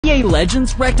NBA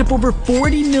legends racked up over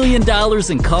 $40 million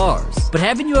in cars. But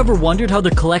haven't you ever wondered how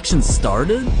their collection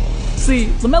started? See,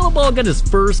 LaMelo Ball got his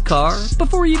first car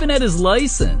before he even had his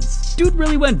license. Dude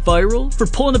really went viral for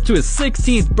pulling up to his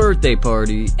 16th birthday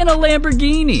party in a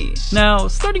Lamborghini. Now,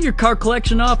 starting your car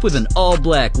collection off with an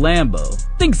all-black Lambo,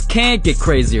 things can't get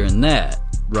crazier than that,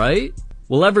 right?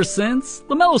 Well, ever since,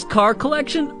 LaMelo's car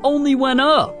collection only went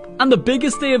up. On the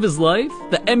biggest day of his life,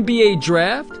 the NBA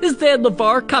draft, his dad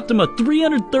LeVar copped him a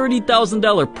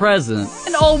 $330,000 present,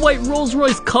 an all-white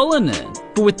Rolls-Royce Cullinan.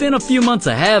 But within a few months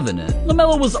of having it,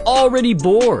 LaMelo was already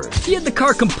bored. He had the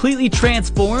car completely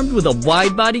transformed with a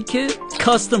wide-body kit,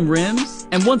 custom rims,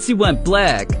 and once he went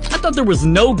black, I thought there was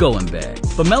no going back.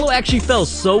 But Melo actually fell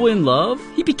so in love,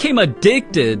 he became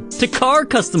addicted to car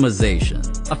customization.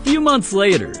 A few months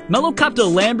later, Melo copped a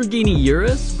Lamborghini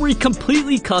Urus where he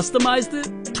completely customized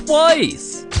it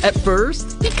twice. At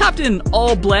first, he copped it in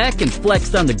all black and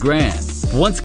flexed on the gram. Once